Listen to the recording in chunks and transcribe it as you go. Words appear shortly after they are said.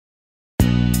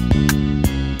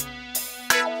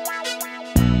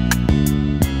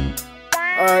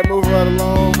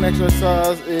next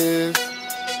exercise is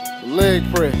leg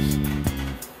press.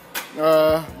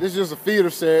 This is just a feeder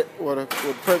set, what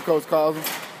the prep coach calls them.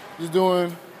 Just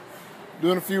doing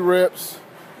a few reps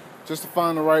just to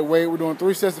find the right weight. We're doing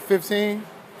 3 sets of 15,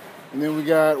 and then we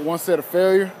got 1 set of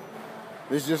failure.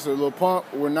 This is just a little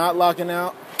pump. We're not locking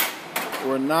out.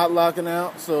 We're not locking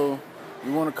out, so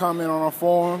you want to comment on our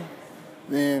forum,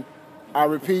 then I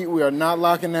repeat, we are not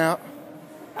locking out.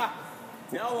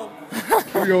 Here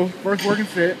we go, first working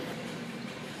set.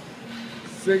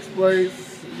 6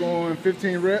 plates, going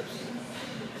 15 reps.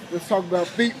 Let's talk about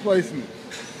feet placement.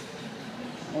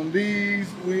 On these,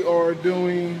 we are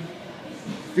doing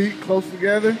feet close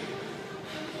together,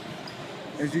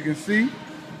 as you can see.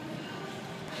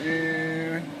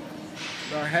 And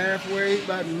about halfway,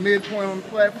 about midpoint on the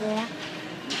platform.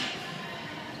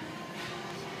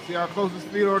 See how close his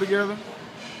feet are together?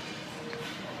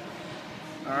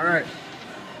 All right.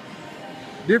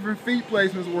 Different feet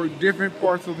placements work different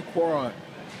parts of the quad.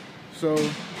 So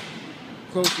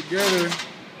close together,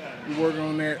 we're working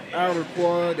on that outer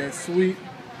quad, that sweep.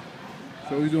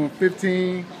 So he's doing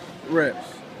 15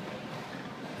 reps.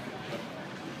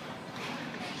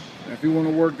 Now if you want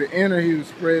to work the inner, he would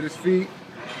spread his feet.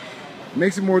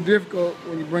 Makes it more difficult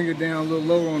when you bring it down a little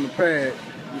lower on the pad,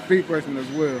 your feet placement as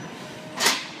well.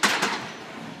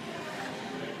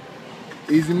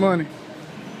 Easy money.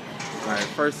 All right,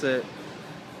 first set,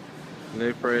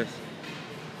 leg press.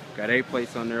 Got 8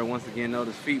 plates on there. Once again,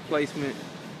 notice feet placement.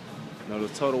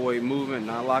 Notice total weight movement,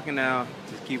 not locking out.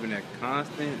 Just keeping that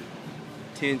constant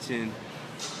tension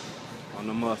on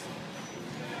the muscle.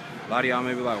 A lot of y'all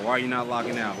may be like, why are you not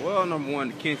locking out? Well, number one,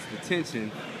 the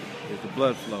tension is the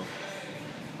blood flow.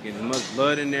 Get as much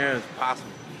blood in there as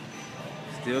possible.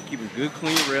 Still keeping good,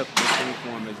 clean reps in the same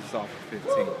form as you saw for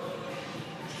 15.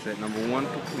 Set number 1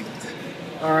 complete.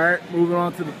 All right, moving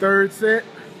on to the third set.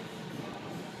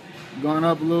 Going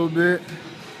up a little bit.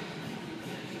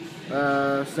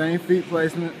 Same feet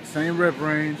placement, same rep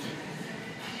range.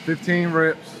 15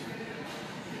 reps.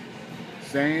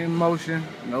 Same motion,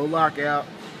 no lockout.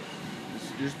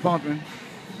 Just pumping.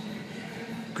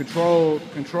 Controlled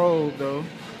though.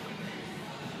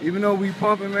 Even though we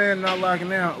pumping, man, not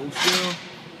locking out, we still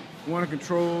want to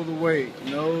control the weight.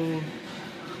 No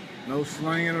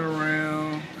slinging it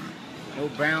around, no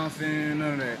bouncing,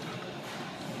 none of that.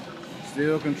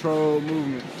 Still controlled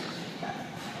movement.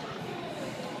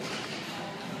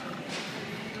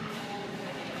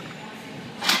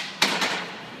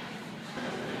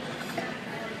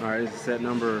 All right, this is set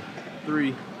number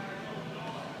 3.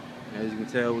 As you can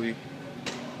tell, we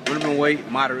moving weight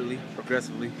moderately,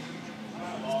 progressively.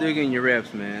 Still getting your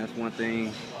reps, man. That's one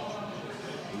thing.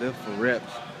 Lift for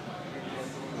reps.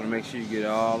 Want to make sure you get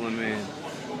all of them in.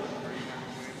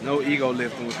 No ego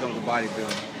lifting when it comes to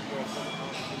bodybuilding.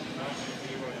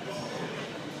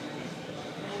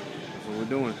 That's what we're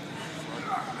doing.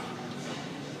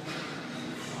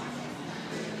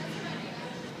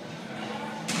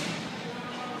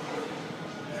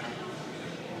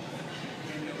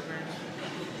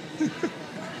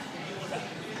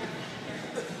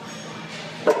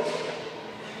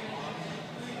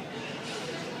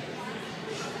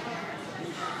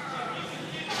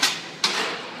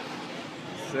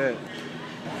 Set.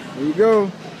 Here we go.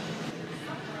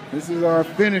 This is our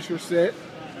finisher set.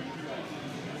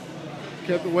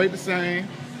 Kept the weight the same.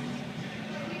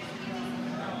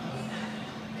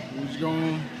 We're just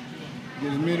gonna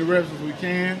get as many reps as we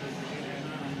can.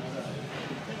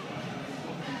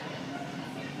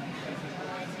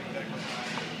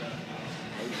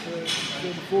 Like I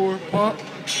said before, pump,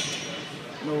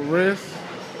 no rest.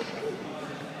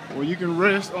 Well, you can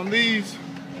rest on these.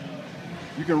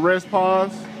 You can rest,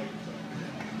 pause,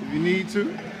 if you need to.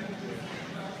 You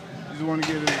just want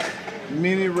to get as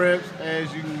many reps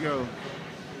as you can go.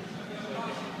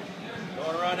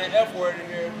 Going around that F word in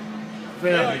here.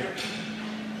 Failure.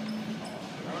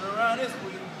 Going around this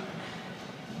week.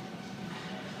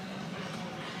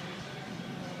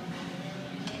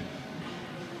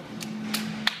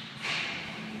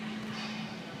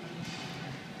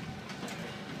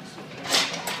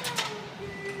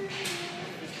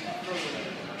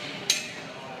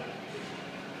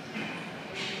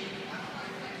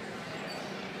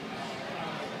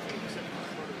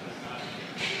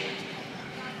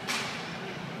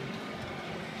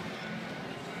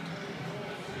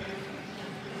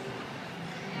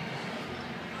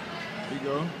 There you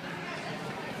go.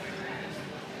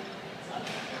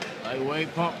 Lightweight,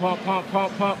 pump, pump, pump,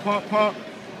 pump, pump, pump, pump.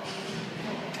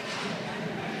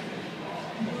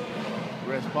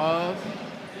 Rest, pause.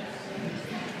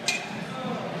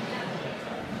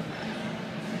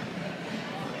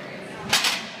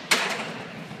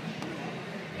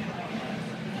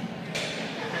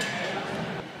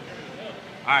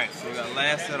 Alright, so we got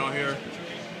last set on here.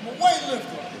 I'm a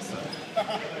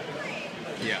weightlifter.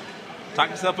 Yeah. Talk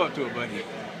yourself up to it, buddy.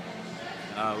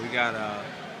 We got a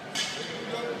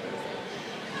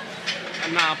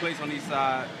 9 plates on each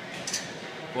side.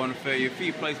 Going to failure.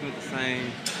 Feet placement the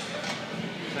same.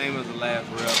 Same as the last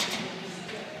rep.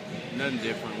 Nothing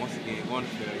different. Once again, going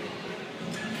to failure.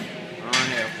 Run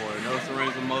half for it. No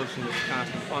range of motion.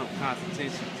 Constant pump, constant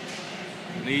tension.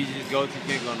 Knees you just go to, you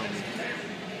can't go no more.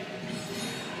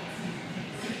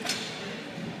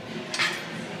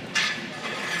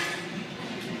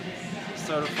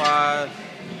 Certified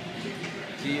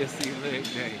GSC leg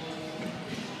day.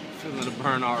 Feeling the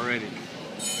burn already.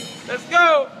 Let's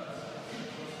go!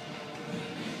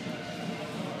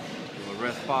 A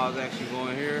rest pause action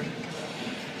going here.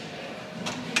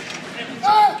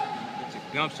 Get your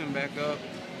gumption back up.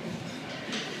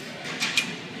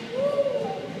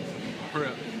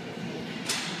 Prep.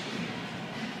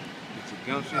 Get your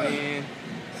gumption in.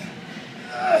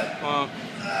 Pump.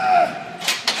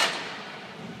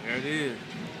 There it is.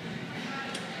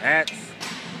 That's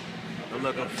the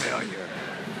look of failure.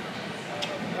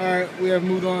 Alright, we have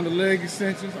moved on to leg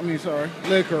extensions.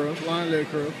 Leg curls, line leg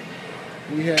curls.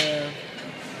 We have,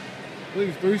 I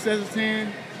believe, 3 sets of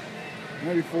 10,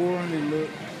 maybe 4. I need to look.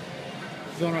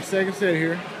 It's on our second set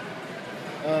here.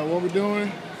 What we're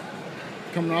doing,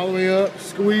 coming all the way up,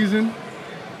 squeezing.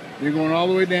 You're going all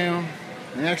the way down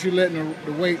and actually letting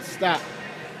the weight stop.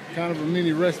 Kind of a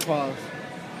mini rest pause.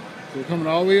 So we're coming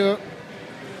all the way up,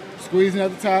 squeezing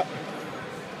at the top,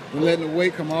 and letting the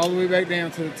weight come all the way back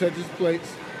down till it touches the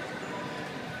plates.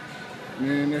 And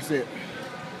then that's it.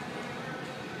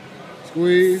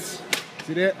 Squeeze.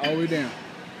 See that? All the way down.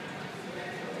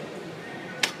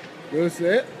 Good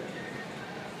set.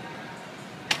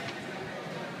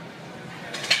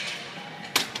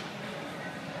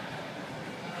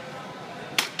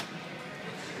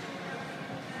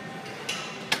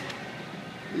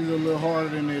 These are a little harder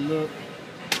than they look.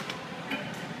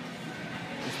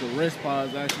 It's the rest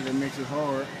pause actually that makes it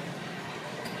hard.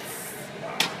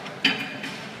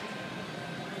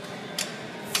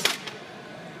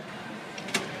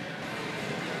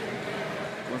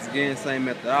 Once again, same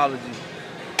methodology.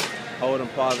 Hold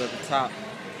and pause at the top.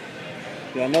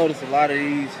 You'll notice a lot of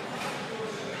these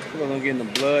people are gonna get the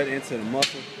blood into the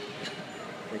muscle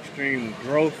for extreme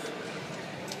growth,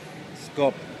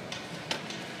 sculpting.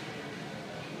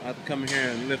 I have to come in here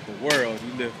and lift the world.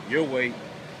 You lift your weight,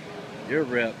 your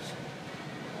reps,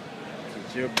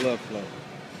 it's your blood flow.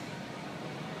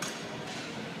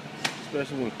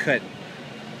 Especially when cutting.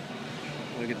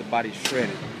 You want to get the body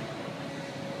shredded.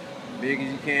 Big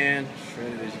as you can,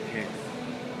 shredded as you can.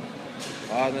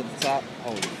 Pause at the top,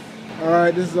 hold it.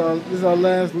 Alright, this is our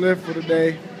last lift for the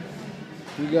day.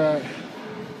 We got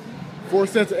 4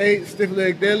 sets of 8 stiff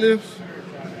leg deadlifts.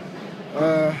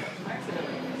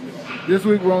 This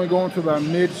week we're only going to about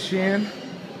mid-shin.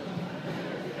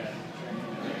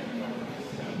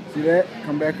 See that?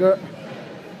 Come back up.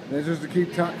 That's just to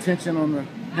keep tension on the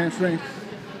hamstrings.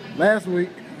 Last week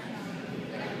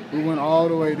we went all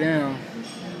the way down,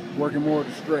 working more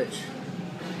to stretch.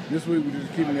 This week we're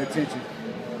just keeping that tension.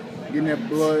 Getting that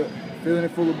blood, filling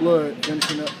it full of blood,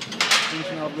 finishing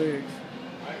off legs.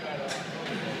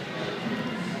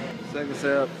 Second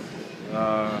set,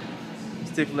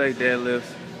 stiff leg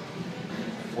deadlifts,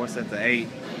 4 sets of 8.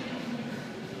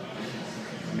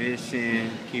 Mid shin,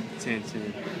 keep the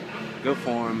tension. Good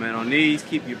form, man. On these,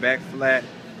 keep your back flat.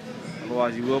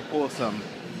 Otherwise, you will pull something.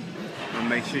 And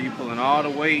make sure you're pulling all the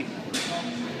weight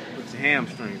with your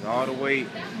hamstrings. All the weight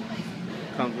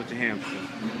comes with your hamstrings.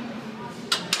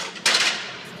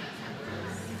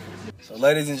 So,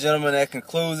 ladies and gentlemen, that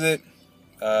concludes it.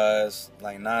 It's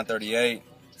like 9:38.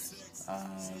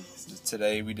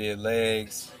 Today we did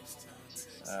legs.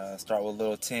 Start with a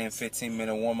little 10-15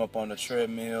 minute warm up on the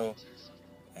treadmill.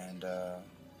 And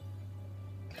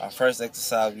our first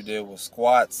exercise we did was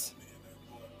squats.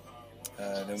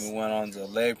 Then we went on to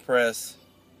leg press.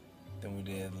 Then we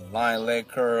did line leg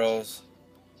curls.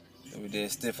 Then we did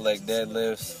stiff leg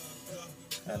deadlifts.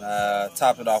 And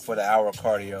topped it off with an hour of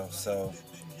cardio. So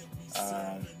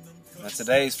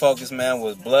today's focus, man,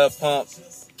 was blood pump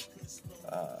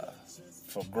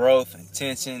for growth and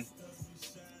tension.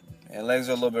 And legs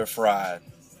are a little bit fried.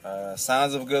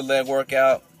 Signs of a good leg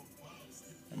workout.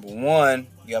 Number 1,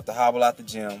 you have to hobble out the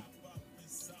gym.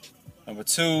 Number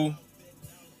 2,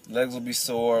 legs will be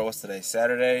sore. What's today?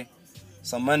 Saturday.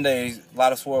 So Monday, a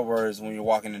lot of swear words when you're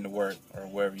walking into work or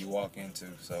wherever you walk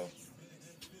into. So,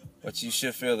 but you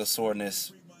should feel the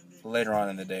soreness later on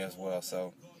in the day as well.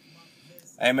 So,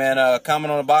 hey man,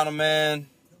 comment on the bottom, man.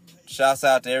 Shouts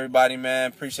out to everybody,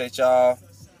 man. Appreciate y'all.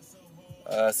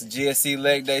 It's a GSC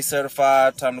leg day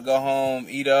certified. Time to go home,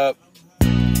 eat up,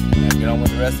 and get on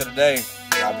with the rest of the day.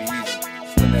 Y'all be easy.